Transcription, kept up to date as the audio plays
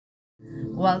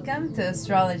Welcome to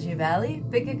Astrology Valley.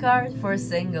 Pick a card for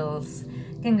singles.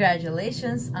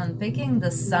 Congratulations on picking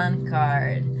the Sun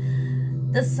card.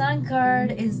 The Sun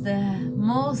card is the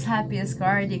most happiest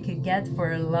card you could get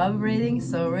for a love reading,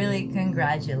 so really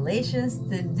congratulations.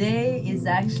 Today is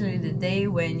actually the day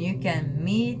when you can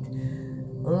meet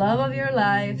love of your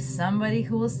life, somebody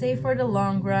who will stay for the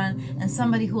long run, and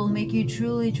somebody who will make you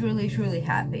truly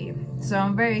happy. So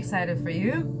I'm very excited for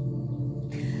you.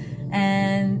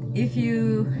 And if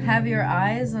you have your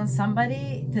eyes on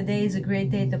somebody, today is a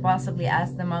great day to possibly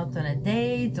ask them out on a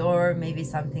date, or maybe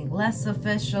something less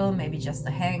official, maybe just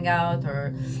a hangout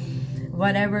or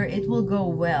whatever. It will go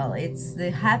well. It's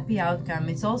the happy outcome.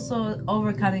 It's also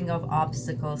overcoming of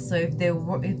obstacles. So if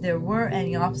there were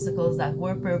any obstacles that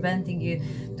were preventing you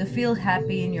to feel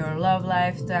happy in your love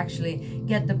life, to actually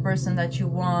get the person that you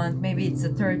want, maybe it's a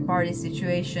third-party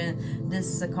situation,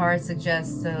 this card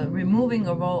suggests removing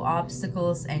of all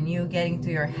obstacles and you getting to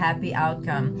your happy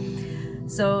outcome.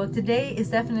 So today is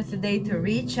definitely the day to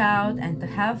reach out and to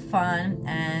have fun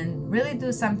and really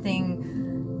do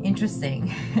something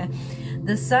interesting.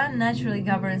 The Sun naturally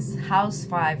governs house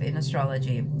 5 in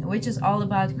astrology, which is all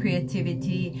about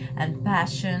creativity and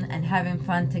passion and having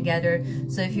fun together.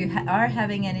 So if you are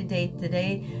having any date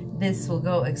today, this will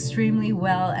go extremely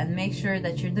well, and make sure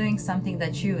that you're doing something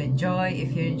that you enjoy.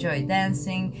 If you enjoy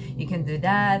dancing, you can do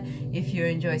that. If you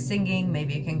enjoy singing,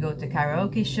 maybe you can go to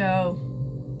karaoke show.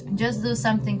 Just do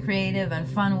something creative and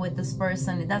fun with this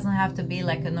person. It doesn't have to be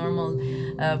like a normal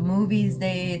movies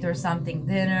date or something,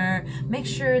 dinner. Make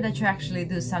sure that you actually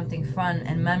do something fun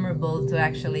and memorable to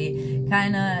actually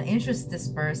kind of interest this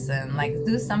person. Like,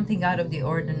 do something out of the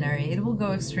ordinary. It will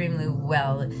go extremely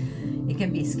well. It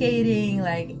can be skating,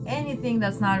 like anything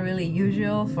that's not really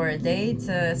usual for a date,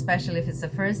 especially if it's a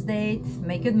first date.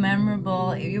 Make it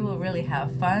memorable. You will really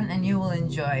have fun and you will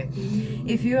enjoy.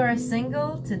 If you are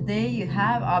single, today you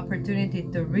have opportunity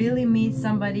to really meet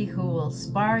somebody who will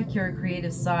spark your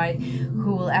creative side,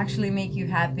 who will actually make you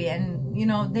happy. And you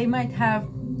know, they might have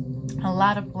a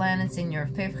lot of planets in your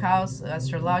 5th house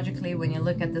astrologically. When you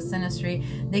look at the synastry,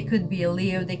 they could be a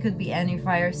Leo, they could be any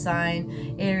fire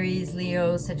sign, Aries,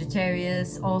 Leo,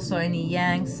 Sagittarius, also any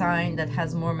yang sign that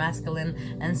has more masculine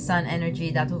and sun energy.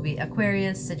 That will be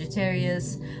Aquarius,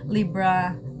 Sagittarius,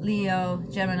 Libra, Leo,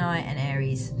 Gemini, and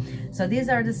Aries. So these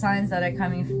are the signs that are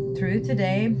coming through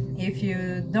today. If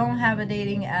you don't have a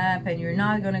dating app and you're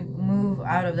not going to move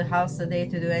out of the house today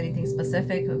to do anything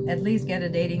specific, at least get a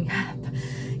dating app,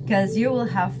 because you will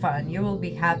have fun, you will be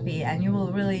happy, and you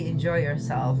will really enjoy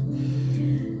yourself.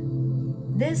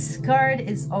 This card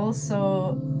is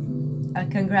also a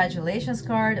congratulations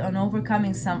card on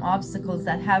overcoming some obstacles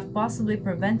that have possibly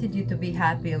prevented you to be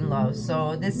happy in love.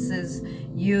 So this is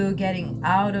you getting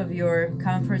out of your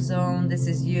comfort zone. This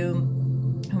is you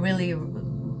really,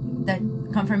 that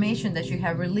confirmation that you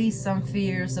have released some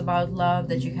fears about love,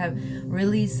 that you have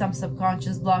released some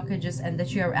subconscious blockages, and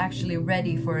that you are actually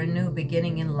ready for a new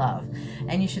beginning in love.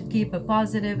 And you should keep a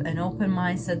positive and open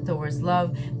mindset towards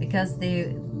love, because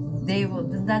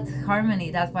that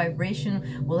harmony, that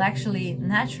vibration will actually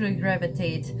naturally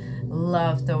gravitate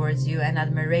love towards you and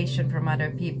admiration from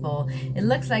other people. It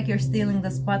looks like you're stealing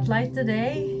the spotlight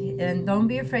today, and don't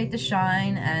be afraid to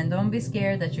shine, and don't be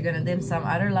scared that you're gonna dim some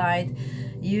other light.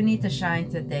 You need to shine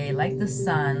today like the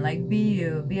sun. Like, be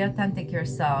you, be authentic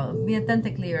yourself, be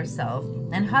authentically yourself,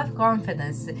 and have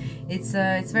confidence. It's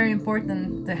very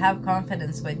important to have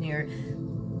confidence when you're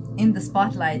in the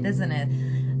spotlight, isn't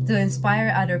it? To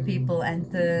inspire other people and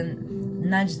to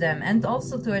nudge them, and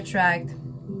also to attract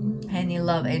any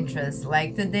love interest.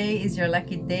 Like, today is your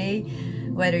lucky day.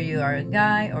 Whether you are a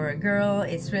guy or a girl,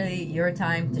 it's really your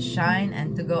time to shine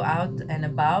and to go out and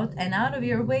about and out of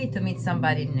your way to meet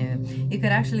somebody new. You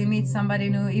could actually meet somebody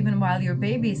new even while you're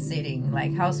babysitting.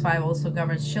 Like, house 5 also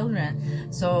governs children.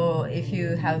 So if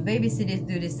you have babysitting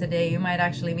duties today, you might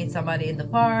actually meet somebody in the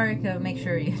park. Make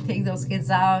sure you take those kids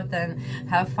out and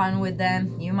have fun with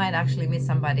them. You might actually meet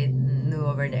somebody new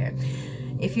over there.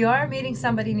 If you are meeting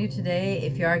somebody new today,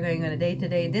 if you are going on a date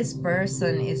today, this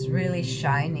person is really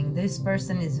shining. This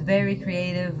person is very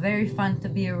creative, very fun to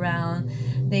be around.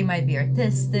 They might be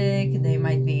artistic, they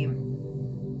might be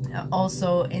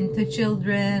also into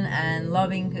children and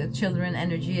loving children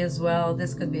energy as well.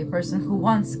 This could be a person who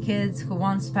wants kids, who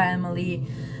wants family,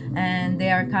 and they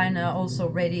are kind of also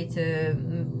ready to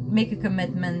make a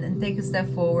commitment and take a step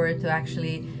forward to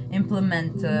actually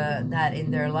implement that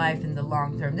in their life in the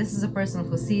long term. This is a person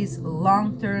who sees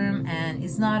long term and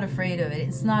is not afraid of it.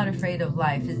 It's not afraid of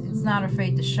life. It's not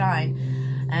afraid to shine.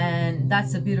 And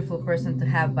that's a beautiful person to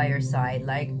have by your side.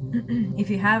 Like, if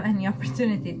you have any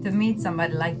opportunity to meet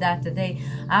somebody like that today,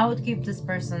 I would keep this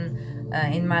person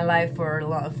in my life for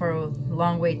a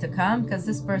long way to come, because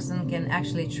this person can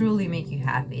actually truly make you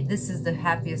happy. This is the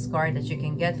happiest card that you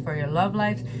can get for your love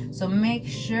life, so make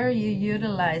sure you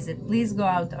utilize it. Please go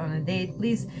out on a date.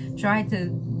 Please try to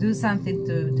do something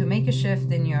to make a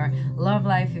shift in your love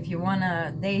life. If you want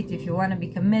to date, if you want to be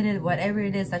committed, whatever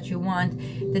it is that you want,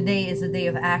 today is a day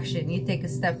of action. You take a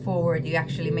step forward, you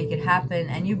actually make it happen,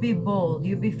 and you be bold,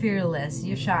 you be fearless,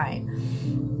 you shine.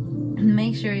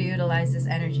 Make sure you utilize this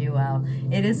energy well.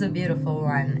 It is a beautiful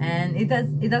one, and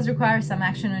it does require some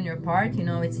action on your part. You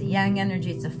know, it's a yang energy,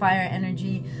 it's a fire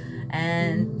energy,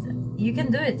 and you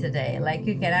can do it today. Like,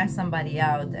 you can ask somebody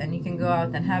out and you can go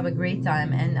out and have a great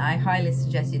time, and I highly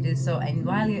suggest you do so. And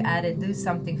while you're at it, do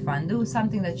something fun, do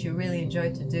something that you really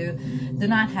enjoy to do. Do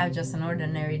not have just an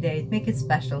ordinary date. Make it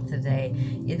special today.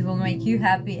 It will make you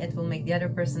happy, it will make the other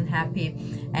person happy,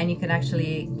 and you can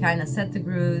actually kind of set the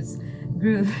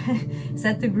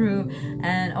set the groove.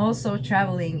 And also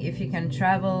traveling, if you can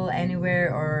travel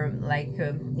anywhere, or like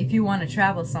if you want to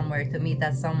travel somewhere to meet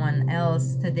that someone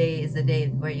else, today is the day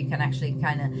where you can actually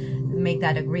kind of make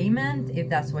that agreement. If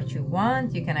that's what you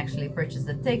want, you can actually purchase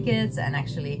the tickets and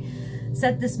actually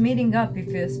set this meeting up.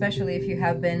 Especially if you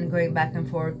have been going back and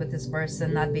forth with this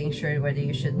person, not being sure whether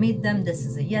you should meet them, this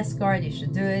is a yes card. You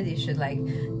should do it. You should like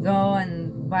go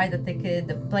and buy the ticket,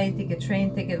 the plane ticket,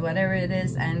 train ticket, whatever it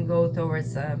is, and go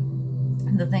towards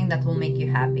the thing that will make you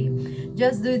happy.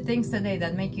 Just do things today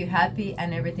that make you happy,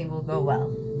 and everything will go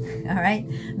well. All right,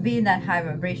 be in that high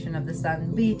vibration of the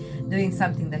sun, be doing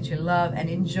something that you love, and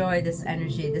enjoy this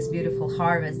energy, this beautiful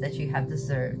harvest that you have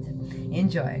deserved.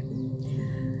 Enjoy.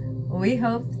 We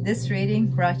hope this reading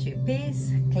brought you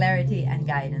peace, clarity, and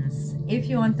guidance. If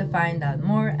you want to find out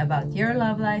more about your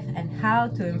love life and how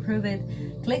to improve it,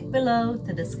 click below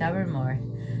to discover more.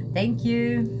 Thank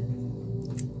you.